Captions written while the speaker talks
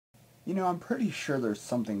You know, I'm pretty sure there's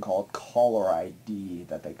something called caller ID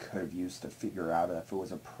that they could have used to figure out if it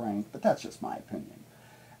was a prank, but that's just my opinion.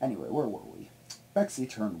 Anyway, where were we? Bexy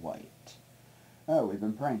turned white. Oh, we've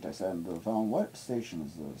been pranked, I said into the phone. What station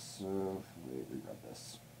is this? Wait, we read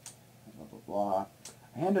this. Blah, blah, blah.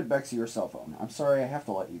 I handed Bexy her cell phone. I'm sorry, I have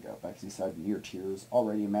to let you go, Bexy said, near tears,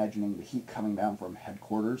 already imagining the heat coming down from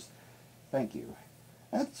headquarters. Thank you.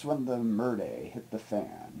 That's when the murder hit the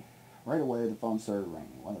fan. Right away, the phone started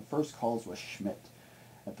ringing. One of the first calls was Schmidt.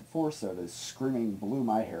 At the force of his screaming blew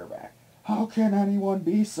my hair back. How can anyone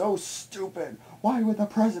be so stupid? Why would the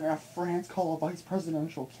president of France call a vice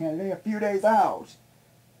presidential candidate a few days out?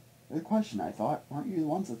 Good question, I thought. Weren't you the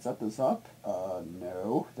ones that set this up?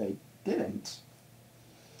 No, they didn't.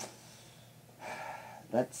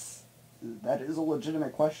 That is a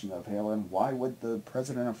legitimate question, though, Palin. Why would the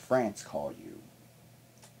president of France call you?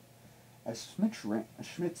 As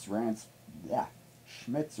Schmidt's rant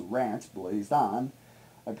blazed on,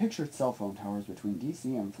 I pictured cell phone towers between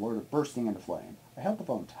D.C. and Florida bursting into flame. I held the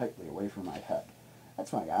phone tightly away from my head.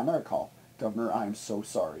 That's when I got another call. Governor, I am so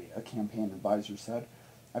sorry, a campaign advisor said.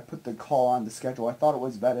 I put the call on the schedule. I thought it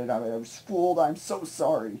was vetted. I was fooled. I'm so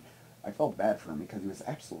sorry. I felt bad for him because he was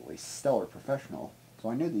absolutely stellar professional,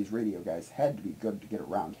 so I knew these radio guys had to be good to get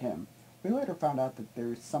around him. We later found out that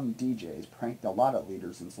there's some DJs pranked a lot of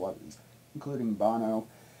leaders and celebrities, including Bono,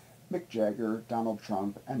 Mick Jagger, Donald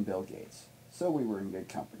Trump, and Bill Gates. So we were in good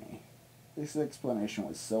company. This explanation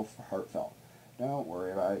was so heartfelt. Don't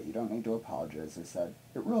worry about it. You don't need to apologize, I said.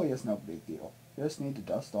 It really is no big deal. You just need to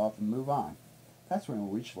dust off and move on. That's when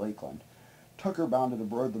we reached Lakeland. Tucker bounded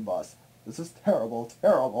aboard the bus. This is terrible,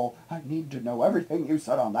 terrible. I need to know everything you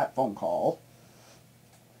said on that phone call.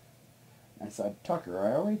 I said, Tucker,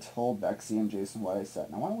 I already told Bexy and Jason what I said.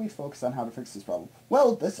 Now why don't we focus on how to fix this problem?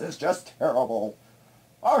 Well, this is just terrible.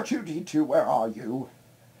 R2-D2, where are you?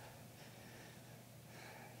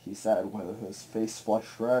 He said with his face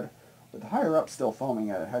flushed red. With the higher-ups still foaming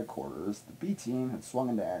at headquarters, the B team had swung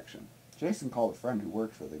into action. Jason called a friend who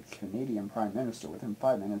worked for the Canadian Prime Minister within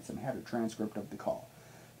 5 minutes and had a transcript of the call.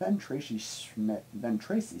 Then Tracy Schmidt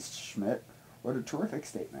wrote a terrific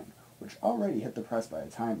statement, which already hit the press by the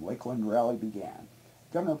time Lakeland rally began.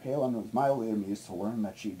 Governor Palin was mildly amused to learn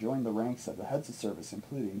that she joined the ranks of the heads of service,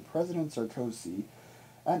 including President Sarkozy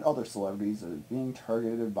and other celebrities, as being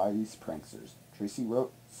targeted by these pranksters. Tracy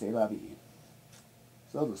wrote, C'est la vie.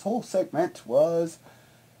 So this whole segment was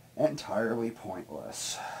entirely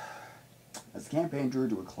pointless. As the campaign drew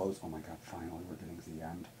to a close, oh my god, finally we're getting to the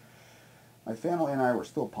end. My family and I were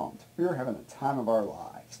still pumped. We were having the time of our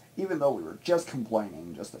lives, even though we were just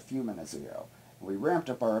complaining just a few minutes ago. And we ramped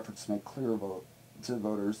up our efforts to make clear to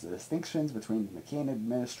voters the distinctions between the McCain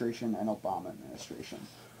administration and Obama administration,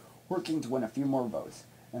 working to win a few more votes.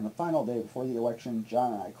 And the final day before the election,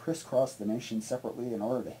 John and I crisscrossed the nation separately in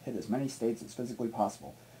order to hit as many states as physically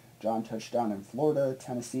possible. John touched down in Florida,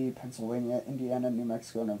 Tennessee, Pennsylvania, Indiana, New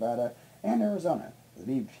Mexico, Nevada, and Arizona. The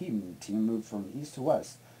VP team moved from east to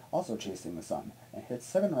west, also chasing the sun, and hit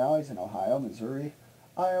 7 rallies in Ohio, Missouri,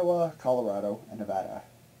 Iowa, Colorado, and Nevada.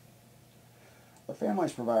 Our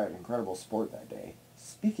families provided incredible support that day,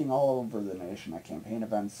 speaking all over the nation at campaign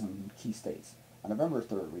events in key states. On November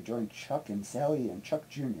 3rd, we joined Chuck and Sally and Chuck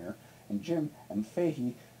Jr. and Jim and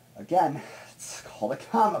Fahey, again, it's called a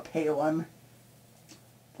comma, Palin,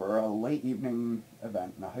 for a late evening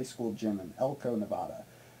event in a high school gym in Elko, Nevada,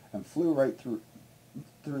 and flew right through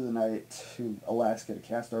the night to Alaska to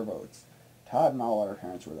cast our votes. Todd and all our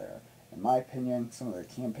parents were there. In my opinion, some of the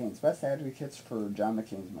campaign's best advocates for John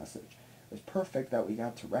McCain's message. It was perfect that we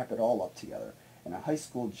got to wrap it all up together in a high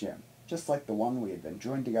school gym, just like the one we had been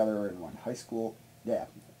joined together in when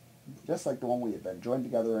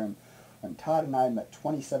when Todd and I met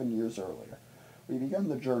 27 years earlier. We began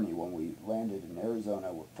the journey when we landed in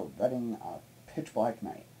Arizona for vetting on a pitch-black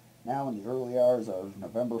night. Now, in the early hours of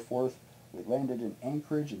November 4th, we landed in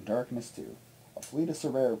Anchorage in darkness too. A fleet of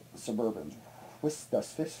Suburbans whisked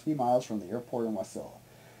us 50 miles from the airport in Wasilla.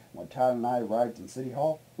 When Todd and I arrived in City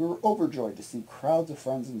Hall, we were overjoyed to see crowds of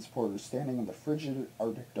friends and supporters standing in the frigid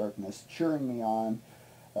Arctic darkness, cheering on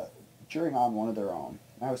one of their own.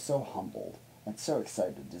 And I was so humbled and so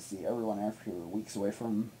excited to see everyone after weeks away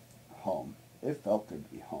from home. It felt good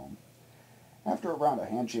to be home. After a round of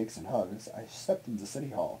handshakes and hugs, I stepped into City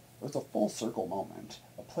Hall. It was a full circle moment.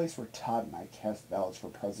 A place where Todd and I cast ballots for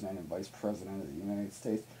President and Vice President of the United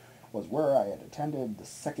States was where I had attended the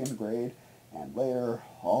 2nd grade and later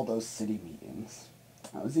all those city meetings.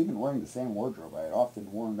 I was even wearing the same wardrobe I had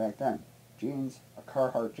often worn back then. Jeans, a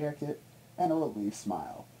Carhartt jacket, and a relieved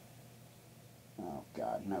smile. Oh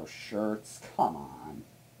god, no shirts, come on.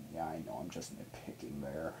 Yeah, I know, I'm just nitpicking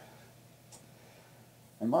there.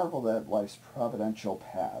 I marveled at life's providential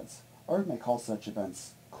paths. Others may call such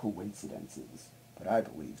events coincidences, but I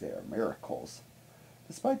believe they are miracles.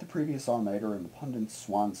 Despite the previous all-nighter and the pundit's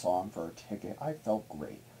swan song for a ticket, I felt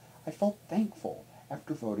great. I felt thankful.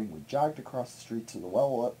 After voting, we jogged across the streets of the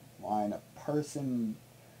well-lit line of partisan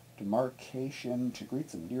demarcation to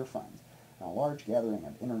greet some dear friends and a large gathering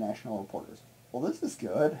of international reporters. Well, this is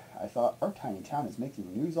good. I thought our tiny town is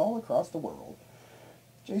making news all across the world.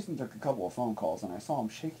 Jason took a couple of phone calls, and I saw him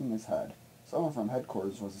shaking his head. Someone from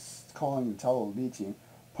headquarters was calling to tell the B team,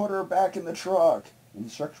 "Put her back in the truck!" The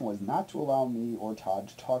instruction was not to allow me or Todd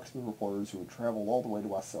to talk to the reporters who had traveled all the way to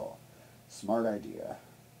Wasilla. Smart idea.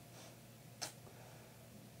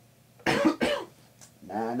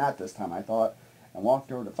 Nah, not this time, I thought, and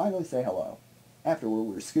walked over to finally say hello. Afterward,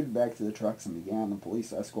 we were scooted back to the trucks and began the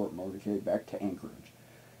police escort motorcade back to Anchorage.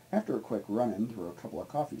 After a quick run-in through a couple of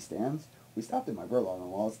coffee stands, we stopped at my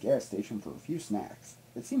brother-in-law's gas station for a few snacks.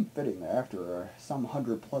 It seemed fitting that after some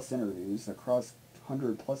 100-plus interviews across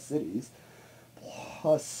 100-plus cities,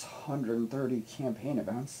 plus 130 campaign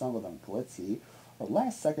events, some of them glitzy, our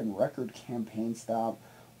last-second record campaign stop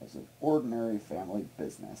was an ordinary family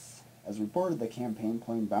business. As we boarded the campaign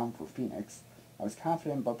plane bound for Phoenix, I was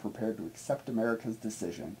confident but prepared to accept America's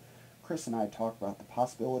decision. Chris and I talked about the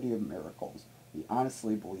possibility of miracles. We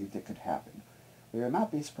honestly believed it could happen. We would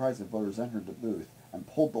not be surprised if voters entered the booth and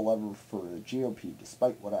pulled the lever for the GOP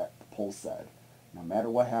despite what the polls said. No matter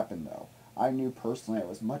what happened, though, I knew personally I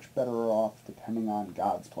was much better off depending on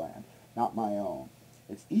God's plan, not my own.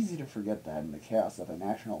 It's easy to forget that in the chaos of a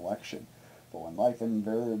national election, but when life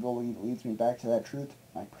invariably leads me back to that truth,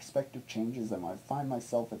 my perspective changes and I find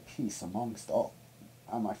myself at peace amidst all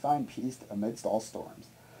storms.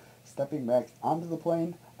 Stepping back onto the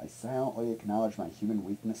plane, I silently acknowledge my human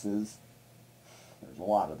weaknesses. There's a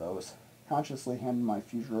lot of those. Consciously handed my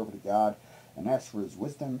future over to God and asked for His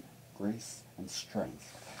wisdom, grace, and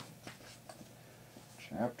strength.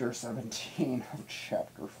 Chapter 17 of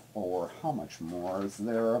Chapter 4. How much more is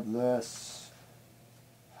there of this?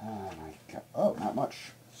 Oh my God. Oh, not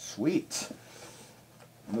much. Sweet.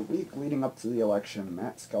 In the week leading up to the election,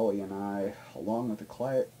 Matt Scully and I, along with a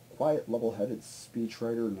quiet, level-headed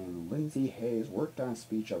speechwriter named Lindsay Hayes, worked on a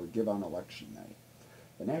speech I would give on election night.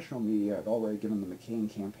 The national media had already given the McCain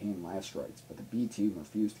campaign last rites, but the B team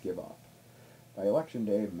refused to give up. By election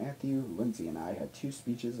day, Matthew, Lindsay, and I had 2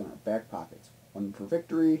 speeches in our back pockets, one for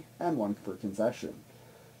victory and one for concession.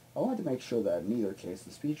 I wanted to make sure that in either case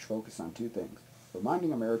the speech focused on 2 things: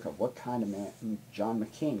 reminding America of what kind of man John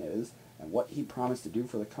McCain is and what he promised to do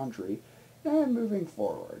for the country, and moving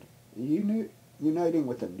forward, uniting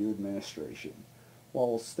with the new administration,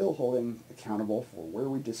 while still holding accountable for where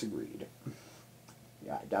we disagreed.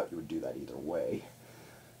 Yeah, I doubt you would do that either way.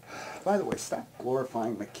 By the way, stop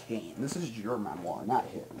glorifying McCain. This is your memoir, not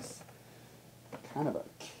his. Kind of a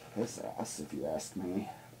kiss-ass, if you ask me.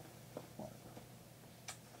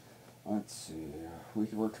 Let's see. We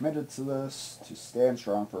were committed to this, to stand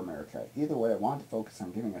strong for America. Either way, I want to focus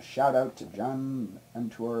on giving a shout-out to John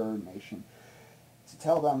and to our nation, to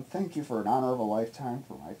tell them thank you for an honor of a lifetime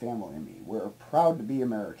for my family and me. We're proud to be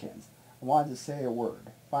Americans. I wanted to say a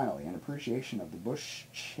word, finally, in appreciation of the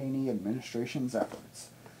Bush-Cheney administration's efforts.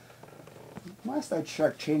 Last I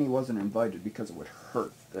checked, Cheney wasn't invited because it would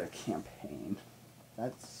hurt the campaign.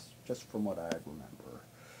 That's just from what I remember.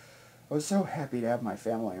 I was so happy to have my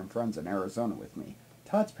family and friends in Arizona with me.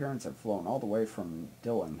 Todd's parents had flown all the way from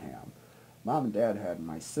Dillingham. Mom and Dad had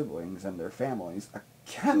my siblings and their families.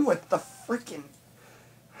 Again with the frickin'...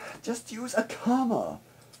 Just use a comma.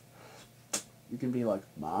 You can be like,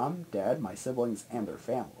 Mom, Dad, my siblings, and their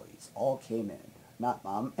families all came in. Not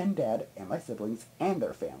Mom and Dad and my siblings and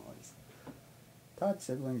their families. Todd's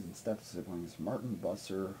siblings and step-siblings, Martin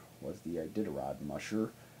Busser was the Iditarod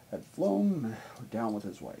musher, had flown down with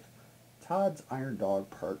his wife. Todd's Iron Dog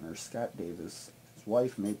partner, Scott Davis, his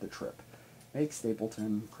wife, made the trip. Meg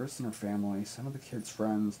Stapleton, Chris and her family, some of the kids'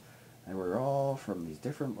 friends, they were all from these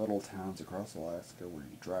different little towns across Alaska where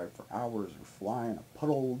you drive for hours or fly in a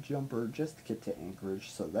puddle jumper just to get to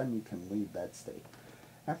Anchorage so then you can leave that state.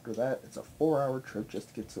 After that, it's a 4-hour trip just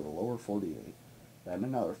to get to the lower 48. Then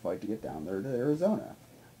another flight to get down there to Arizona.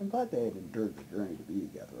 I'm glad they had endured the journey to be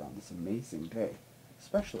together on this amazing day,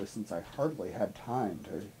 especially since I hardly had time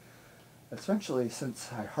to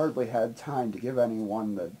give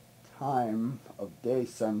anyone the time of day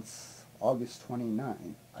since August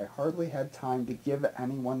 29th. I hardly had time to give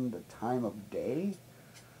anyone the time of day?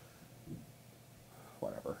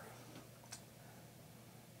 Whatever.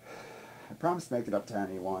 I promised to make it up to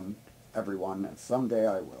everyone, and someday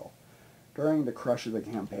I will. During the crush of the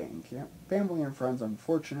campaign, family and friends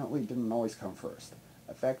unfortunately didn't always come first.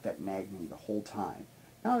 At fact that nagged me the whole time.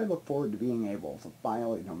 Now I look forward to being able to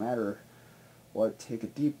finally, no matter what, take a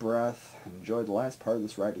deep breath and enjoy the last part of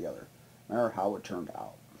this ride together, no matter how it turned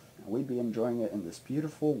out. And we'd be enjoying it in this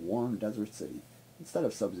beautiful, warm desert city, instead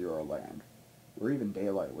of Sub-Zero land, where even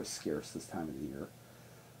daylight was scarce this time of the year.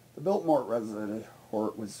 The Biltmore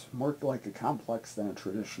Resort was more like a complex than a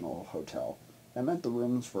traditional hotel. That meant the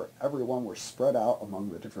rooms for everyone were spread out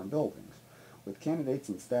among the different buildings, with candidates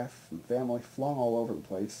and staff and family flung all over the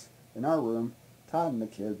place. In our room, Todd and the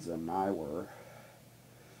kids and I were,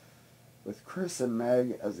 with Chris and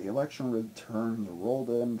Meg as the election returned rolled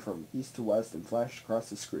in from east to west and flashed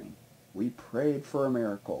across the screen. We prayed for a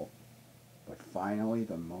miracle. But finally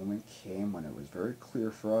the moment came when it was very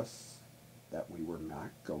clear for us that we were not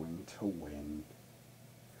going to win.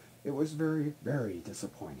 It was very, very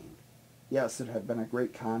disappointing. Yes, it had been a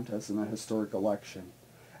great contest and a historic election,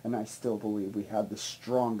 and I still believe we had the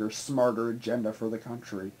stronger, smarter agenda for the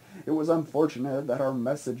country. It was unfortunate that our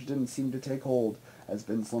message didn't seem to take hold. As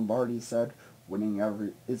Vince Lombardi said,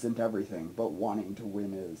 winning isn't everything, but wanting to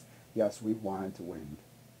win is. Yes, we wanted to win.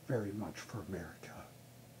 Very much for America.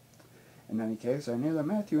 In any case, I knew that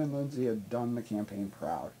Matthew and Lindsay had done the campaign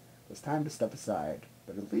proud. It was time to step aside,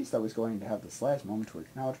 but at least I was going to have this last moment to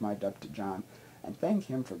acknowledge my debt to John and thank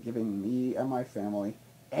him for giving me and my family,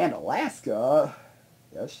 and Alaska,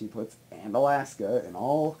 yes, she puts and Alaska in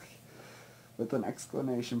all, with an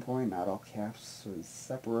exclamation point, not all caps, so it's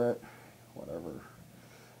separate, whatever.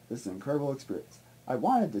 This is an incredible experience. I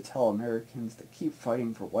wanted to tell Americans to keep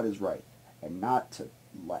fighting for what is right, and not to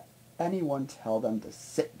let anyone tell them to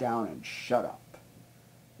sit down and shut up,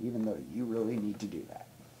 even though you really need to do that.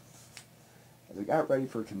 As I got ready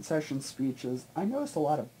for concession speeches, I noticed a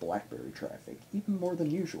lot of BlackBerry traffic, even more than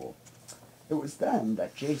usual. It was then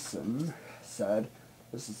that Jason said,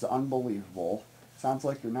 "This is unbelievable. Sounds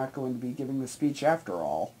like you're not going to be giving the speech after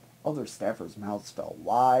all." Other staffers' mouths fell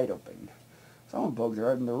wide open. Someone poked their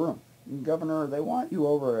head in the room. "Governor, they want you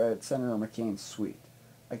over at Senator McCain's suite."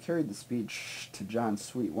 I carried the speech to John's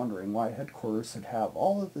suite, wondering why headquarters had had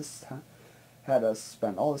us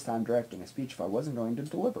spend all this time drafting a speech if I wasn't going to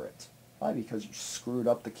deliver it. Probably because you screwed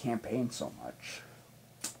up the campaign so much.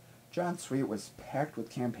 John's suite was packed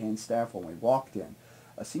with campaign staff when we walked in.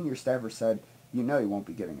 A senior staffer said, "You know you won't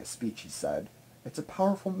be giving a speech," he said. "It's a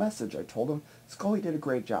powerful message," I told him. "Scully did a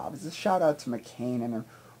great job. It's a shout out to McCain and it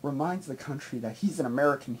reminds the country that he's an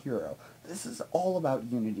American hero. This is all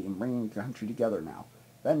about unity and bringing the country together now."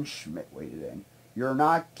 Then Schmidt waded in. "You're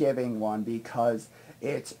not giving one because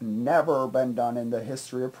it's never been done in the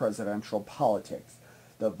history of presidential politics.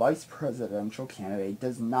 The vice presidential candidate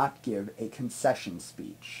does not give a concession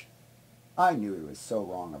speech." I knew he was so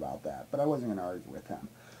wrong about that, but I wasn't going to argue with him.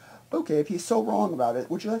 "Okay, if he's so wrong about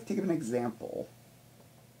it, would you like to give an example?"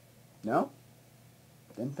 No?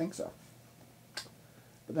 Didn't think so.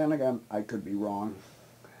 But then again, I could be wrong.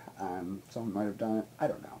 Someone might have done it. I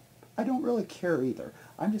don't know. I don't really care either.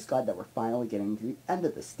 I'm just glad that we're finally getting to the end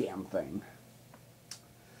of this damn thing.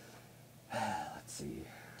 Let's see.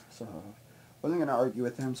 So, wasn't going to argue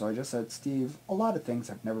with him, so I just said, "Steve, a lot of things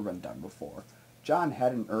have never been done before. John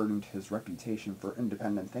hadn't earned his reputation for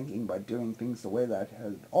independent thinking by doing things the way that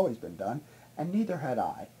had always been done, and neither had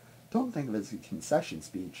I. Don't think of it as a concession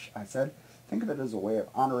speech," I said. "Think of it as a way of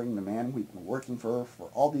honoring the man we've been working for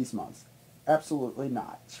all these months." "Absolutely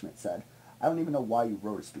not," Schmidt said. "I don't even know why you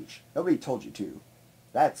wrote a speech. Nobody told you to."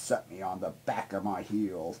 That set me on the back of my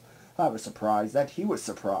heels. I was surprised that he was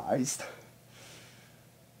surprised.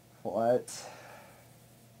 What?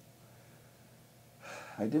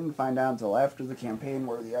 I didn't find out until after the campaign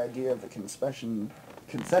where the idea of the concession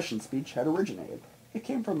speech had originated. It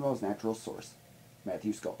came from the most natural source,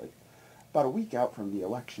 Matthew Scully. About a week out from the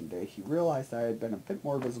election day, he realized I had been a bit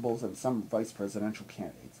more visible than some vice presidential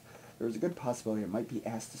candidates. There was a good possibility I might be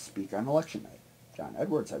asked to speak on election night. John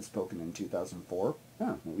Edwards had spoken in 2004.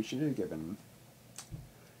 Maybe she did give an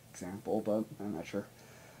example, but I'm not sure.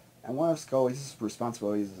 And one of Scully's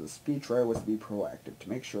responsibilities as a speechwriter was to be proactive, to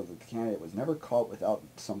make sure that the candidate was never caught without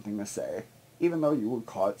something to say, even though you were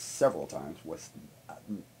caught several times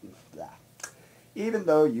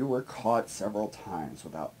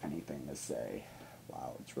without anything to say.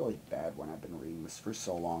 Wow, it's really bad when I've been reading this for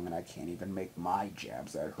so long and I can't even make my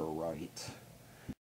jabs at her right.